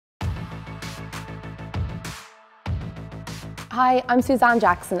Hi, I'm Suzanne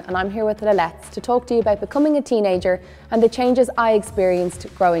Jackson and I'm here with Lil-Lets to talk to you about becoming a teenager and the changes I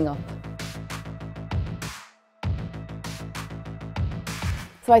experienced growing up.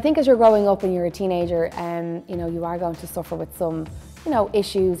 So I think as you're growing up and you're a teenager, you are going to suffer with some,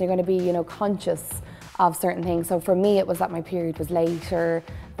 issues. You're going to be, conscious of certain things. So for me, it was that my period was later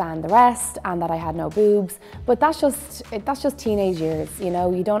than the rest and that I had no boobs. But that's just teenage years,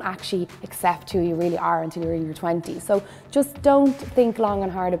 you don't actually accept who you really are until you're in your 20s. So just don't think long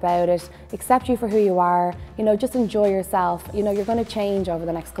and hard about it. Accept you for who you are, just enjoy yourself. You're going to change over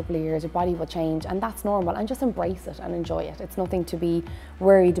the next couple of years, your body will change and that's normal, and just embrace it and enjoy it. It's nothing to be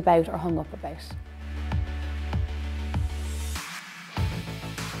worried about or hung up about.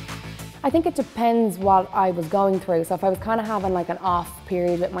 I think it depends what I was going through. So if I was kind of having like an off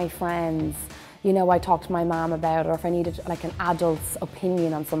period with my friends, I talked to my mum about it, or if I needed like an adult's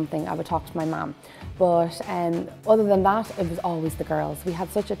opinion on something, I would talk to my mum. But other than that, it was always the girls. We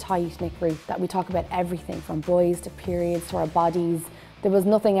had such a tight-knit group that we talk about everything from boys to periods to our bodies. There was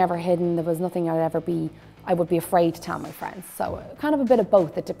nothing ever hidden. There was nothing I would be afraid to tell my friends. So kind of a bit of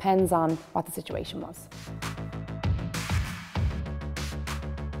both. It depends on what the situation was.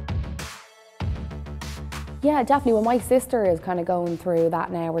 Yeah, definitely. Well, my sister is kind of going through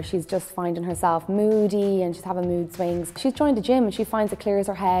that now, where she's just finding herself moody and she's having mood swings. She's joined the gym and she finds it clears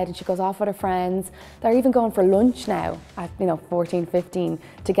her head and she goes off with her friends. They're even going for lunch now at 14, 15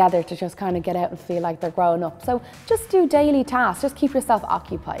 together to just kind of get out and feel like they're growing up. So just do daily tasks, just keep yourself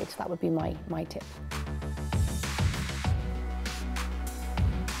occupied. That would be my tip.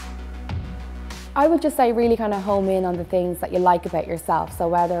 I would just say really kind of home in on the things that you like about yourself. So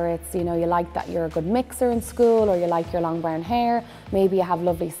whether it's, you like that you're a good mixer in school, or you like your long brown hair, maybe you have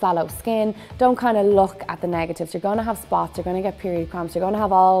lovely sallow skin, don't kind of look at the negatives. You're going to have spots, you're going to get period cramps, you're going to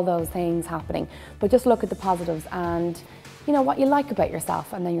have all those things happening. But just look at the positives and, what you like about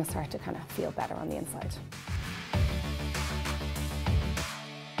yourself, and then you'll start to kind of feel better on the inside.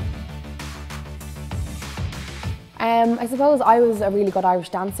 I suppose I was a really good Irish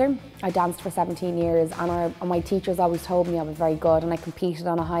dancer. I danced for 17 years and my teachers always told me I was very good, and I competed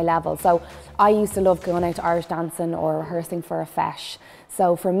on a high level. So I used to love going out to Irish dancing or rehearsing for a feis.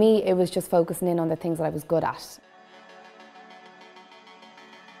 So for me, it was just focusing in on the things that I was good at.